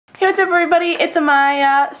what's up everybody, it's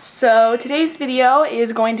Amaya. So today's video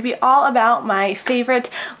is going to be all about my favorite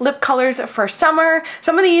lip colors for summer.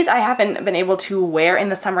 Some of these I haven't been able to wear in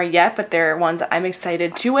the summer yet, but they're ones that I'm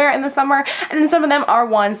excited to wear in the summer. And then some of them are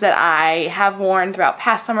ones that I have worn throughout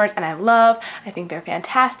past summers and I love. I think they're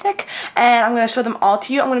fantastic. And I'm going to show them all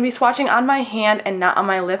to you. I'm going to be swatching on my hand and not on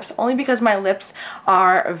my lips, only because my lips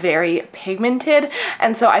are very pigmented.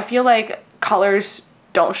 And so I feel like colors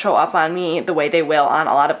don't show up on me the way they will on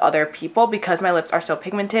a lot of other people because my lips are so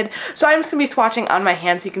pigmented. So I'm just going to be swatching on my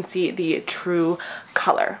hand so you can see the true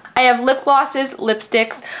color. I have lip glosses,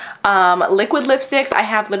 lipsticks, liquid lipsticks. I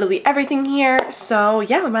have literally everything here. So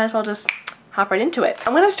yeah, we might as well just hop right into it.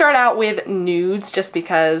 I'm going to start out with nudes just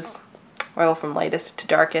because we'll go from lightest to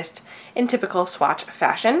darkest in typical swatch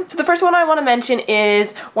fashion. So the first one I want to mention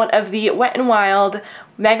is one of the Wet n Wild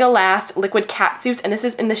Mega Last Liquid Catsuits, and this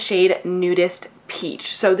is in the shade Nudist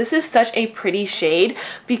Peach. So this is such a pretty shade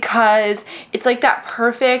because it's like that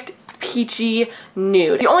perfect peachy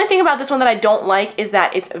nude. The only thing about this one that I don't like is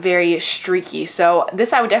that it's very streaky. So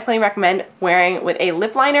this I would definitely recommend wearing with a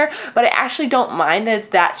lip liner, but I actually don't mind that it's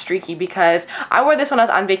that streaky because I wore this when I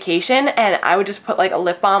was on vacation and I would just put like a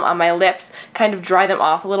lip balm on my lips, kind of dry them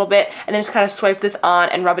off a little bit, and then just kind of swipe this on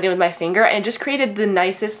and rub it in with my finger, and it just created the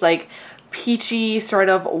nicest like peachy sort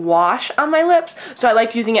of wash on my lips. So I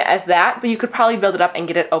liked using it as that, but you could probably build it up and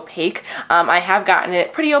get it opaque. I have gotten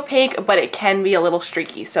it pretty opaque, but it can be a little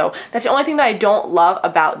streaky. So that's the only thing that I don't love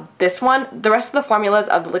about this one. The rest of the formulas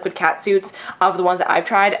of the liquid catsuits of the ones that I've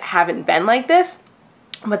tried haven't been like this,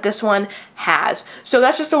 but this one has. So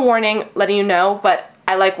that's just a warning, letting you know, but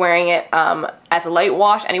I like wearing it as a light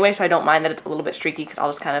wash anyway, so I don't mind that it's a little bit streaky because I'll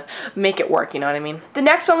just kind of make it work, you know what I mean? The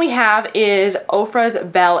next one we have is OFRA's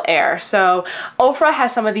Bel Air. So OFRA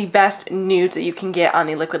has some of the best nudes that you can get on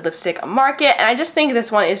the liquid lipstick market, and I just think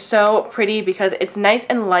this one is so pretty because it's nice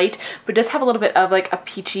and light, but does have a little bit of like a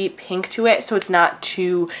peachy pink to it, so it's not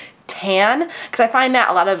too tan, because I find that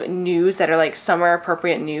a lot of nudes that are like summer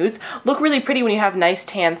appropriate nudes look really pretty when you have nice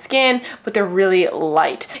tan skin, but they're really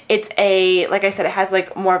light. It's a, like I said, it has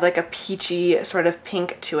like more of like a peachy sort of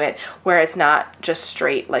pink to it where it's not just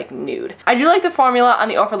straight like nude. I do like the formula on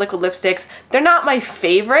the OFRA liquid lipsticks. They're not my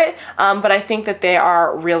favorite, but I think that they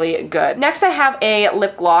are really good. Next I have a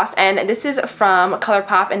lip gloss, and this is from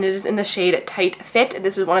ColourPop and it is in the shade Tight Fit.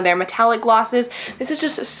 This is one of their metallic glosses. This is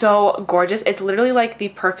just so gorgeous. It's literally like the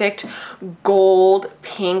perfect gold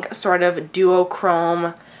pink sort of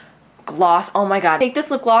duochrome gloss. Oh my god. Take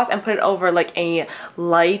this lip gloss and put it over like a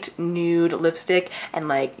light nude lipstick, and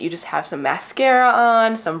like you just have some mascara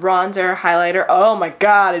on, some bronzer, highlighter. Oh my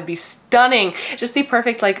god, it'd be stunning. Just the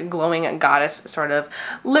perfect like glowing goddess sort of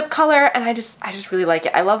lip color, and I just really like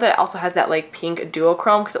it. I love that it also has that like pink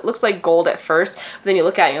duochrome because it looks like gold at first, but then you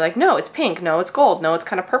look at it and you're like, no, it's pink, no, it's gold, no, it's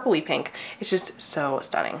kind of purpley pink. It's just so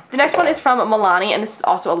stunning. The next one is from Milani, and this is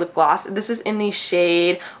also a lip gloss. This is in the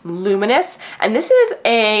shade Luminous, and this is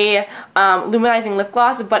a luminizing lip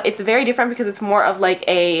gloss, but it's very different because it's more of like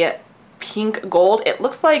a pink gold. It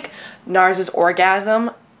looks like NARS's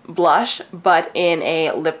Orgasm blush, but in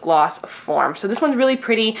a lip gloss form. So this one's really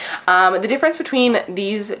pretty. The difference between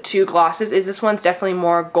these two glosses is this one's definitely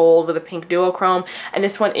more gold with a pink duochrome, and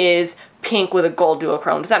this one is pink with a gold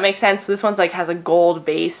duochrome. Does that make sense? So this one's like has a gold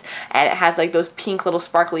base and it has like those pink little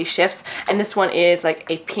sparkly shifts, and this one is like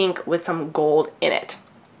a pink with some gold in it.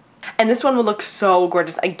 And this one will look so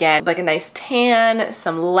gorgeous again, like a nice tan,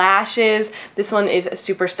 some lashes. This one is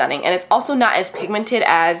super stunning, and it's also not as pigmented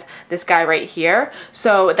as this guy right here.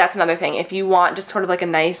 So that's another thing. If you want just sort of like a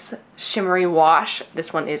nice shimmery wash,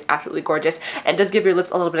 this one is absolutely gorgeous, and it does give your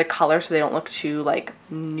lips a little bit of color so they don't look too like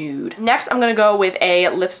nude. Next I'm gonna go with a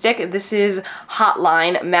lipstick. This is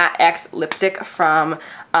Hotline Matte X lipstick from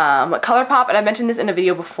ColourPop, and I mentioned this in a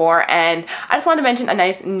video before, and I just wanted to mention a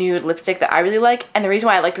nice nude lipstick that I really like. And the reason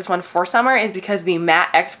why I like this one for summer is because the Matte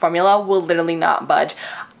X formula will literally not budge.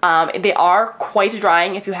 They are quite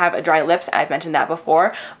drying if you have dry lips, and I've mentioned that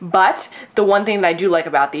before, but the one thing that I do like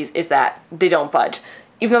about these is that they don't budge.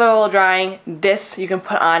 Even though they're a little drying, this you can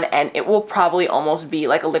put on and it will probably almost be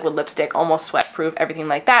like a liquid lipstick, almost sweat proof, everything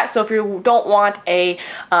like that. So if you don't want a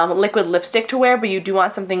liquid lipstick to wear, but you do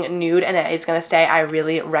want something nude and that is going to stay, I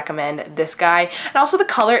really recommend this guy. And also the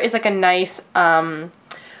color is like a nice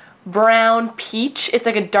brown peach. It's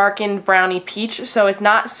like a darkened browny peach, so it's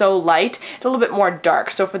not so light. It's a little bit more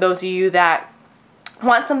dark. So for those of you that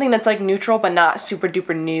want something that's like neutral but not super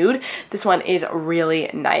duper nude, this one is really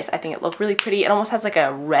nice. I think it looks really pretty. It almost has like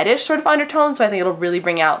a reddish sort of undertone, so I think it'll really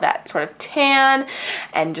bring out that sort of tan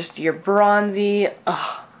and just your bronzy,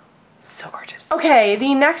 So gorgeous. Okay,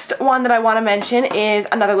 the next one that I want to mention is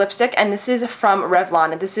another lipstick, and this is from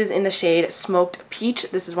Revlon. This is in the shade Smoked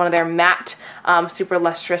Peach. This is one of their matte, super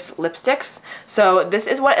lustrous lipsticks. So this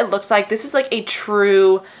is what it looks like. This is like a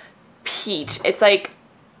true peach. It's like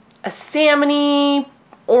a salmony,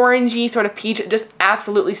 orangey sort of peach, just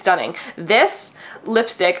absolutely stunning. This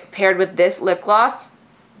lipstick paired with this lip gloss,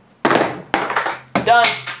 done.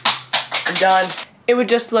 I'm done. It would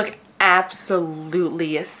just look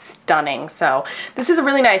absolutely stunning. So this is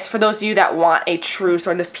really nice for those of you that want a true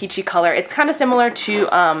sort of peachy color. It's kind of similar to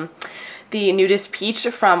the Nudist Peach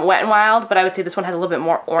from Wet n Wild, but I would say this one has a little bit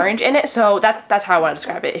more orange in it, so that's how I want to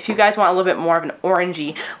describe it. If you guys want a little bit more of an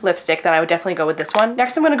orangey lipstick, then I would definitely go with this one.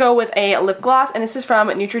 Next, I'm going to go with a lip gloss, and this is from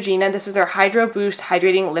Neutrogena. This is their Hydro Boost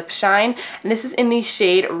Hydrating Lip Shine, and this is in the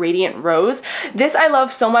shade Radiant Rose. This I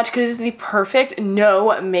love so much because it is the perfect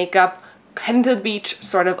no makeup heading to the beach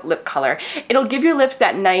sort of lip color. It'll give your lips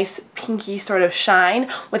that nice pinky sort of shine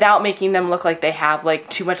without making them look like they have like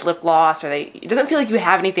too much lip gloss, or it doesn't feel like you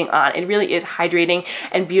have anything on. It really is hydrating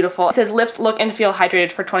and beautiful. It says lips look and feel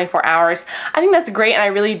hydrated for 24 hours. I think that's great, and I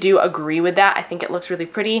really do agree with that. I think it looks really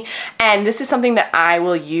pretty, and this is something that I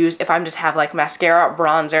will use if I'm just have like mascara,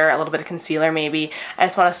 bronzer, a little bit of concealer maybe. I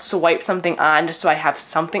just want to swipe something on just so I have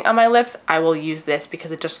something on my lips. I will use this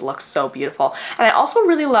because it just looks so beautiful. And I also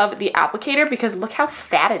really love the applicator because look how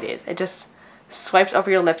fat it is. It just swipes over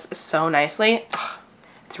your lips so nicely. Ugh,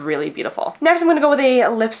 it's really beautiful. Next, I'm going to go with a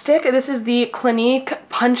lipstick. This is the Clinique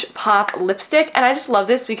Punch Pop lipstick, and I just love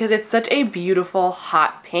this because it's such a beautiful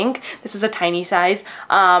hot pink. This is a tiny size,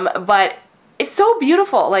 but it's so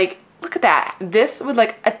beautiful. Like, look at that. This with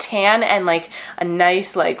like a tan and like a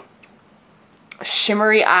nice like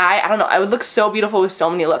shimmery eye. I don't know. I would look so beautiful with so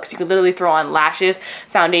many looks. You could literally throw on lashes,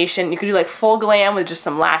 foundation. You could do like full glam with just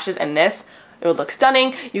some lashes and this. It would look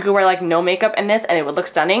stunning. You could wear like no makeup in this and it would look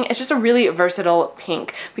stunning. It's just a really versatile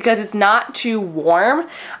pink because it's not too warm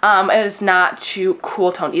and it's not too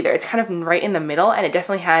cool toned either. It's kind of right in the middle, and it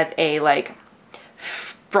definitely has a like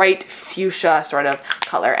bright fuchsia sort of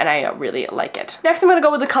color, and I really like it. Next, I'm going to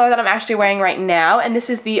go with the color that I'm actually wearing right now, and this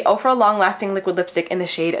is the OFRA Long Lasting Liquid Lipstick in the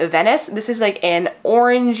shade Venice. This is like an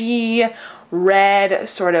orangey red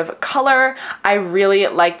sort of color. I really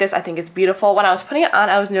like this. I think it's beautiful. When I was putting it on,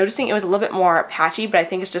 I was noticing it was a little bit more patchy, but I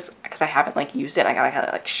think it's just because I haven't like used it and I gotta kind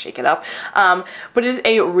of like shake it up. But it is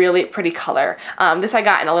a really pretty color. This I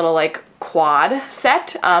got in a little like quad set,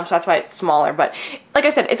 so that's why it's smaller, but like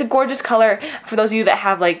I said, it's a gorgeous color. For those of you that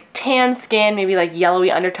have like tan skin, maybe like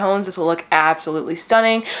yellowy undertones, this will look absolutely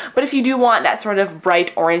stunning. But if you do want that sort of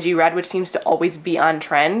bright orangey red, which seems to always be on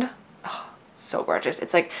trend, oh, so gorgeous.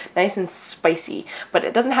 It's like nice and spicy, but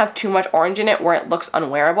it doesn't have too much orange in it where it looks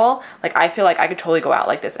unwearable. Like, I feel like I could totally go out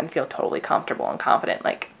like this and feel totally comfortable and confident.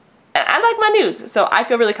 Like, and I like my nudes, so I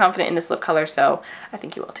feel really confident in this lip color, so I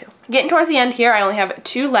think you will too. Getting towards the end here, I only have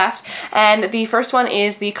 2 left, and the first one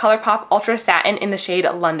is the ColourPop Ultra Satin in the shade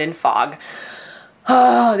London Fog.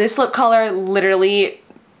 Oh, this lip color literally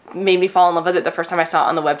made me fall in love with it the first time I saw it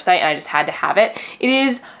on the website, and I just had to have it. It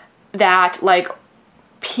is that like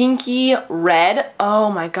pinky red. Oh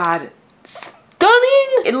my god,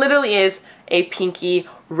 stunning! It literally is a pinky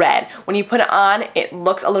red. When you put it on, it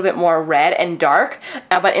looks a little bit more red and dark,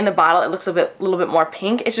 but in the bottle it looks a little bit more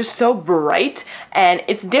pink. It's just so bright and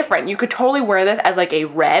it's different. You could totally wear this as like a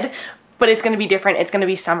red, but it's going to be different. It's going to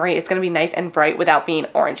be summery. It's going to be nice and bright without being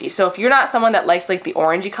orangey. So if you're not someone that likes like the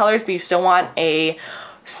orangey colors, but you still want a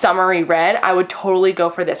summery red, I would totally go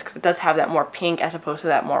for this because it does have that more pink as opposed to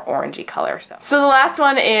that more orangey color. So the last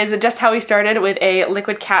one is just how we started with a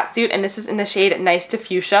liquid catsuit, and this is in the shade Nice to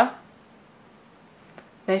Fuchsia.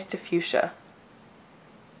 Nice to Fuchsia.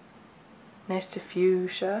 Nice to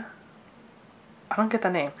Fuchsia. I don't get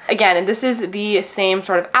the name. Again, this is the same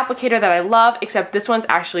sort of applicator that I love, except this one's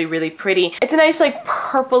actually really pretty. It's a nice like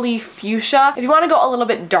purpley fuchsia. If you want to go a little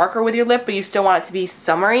bit darker with your lip, but you still want it to be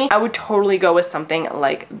summery, I would totally go with something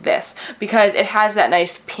like this because it has that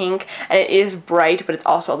nice pink and it is bright, but it's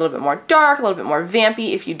also a little bit more dark, a little bit more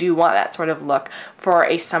vampy if you do want that sort of look for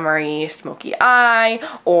a summery smoky eye,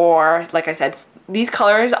 or like I said, these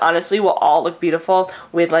colors honestly will all look beautiful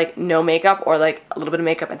with like no makeup or like a little bit of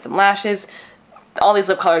makeup and some lashes. All these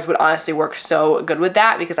lip colors would honestly work so good with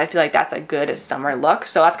that because I feel like that's a good summer look.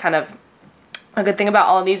 So that's kind of a good thing about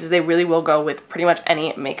all of these, is they really will go with pretty much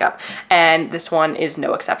any makeup, and this one is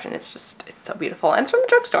no exception. It's so beautiful, and it's from the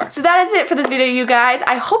drugstore. So that is it for this video, you guys.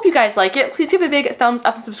 I hope you guys like it. Please give it a big thumbs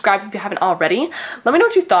up and subscribe if you haven't already. Let me know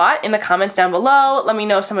what you thought in the comments down below. Let me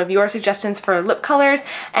know some of your suggestions for lip colors,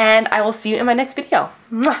 and I will see you in my next video.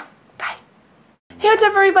 Mwah! Hey, what's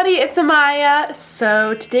up everybody, it's Amaya.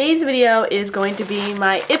 So today's video is going to be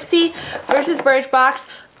my Ipsy versus Birchbox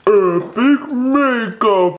epic makeup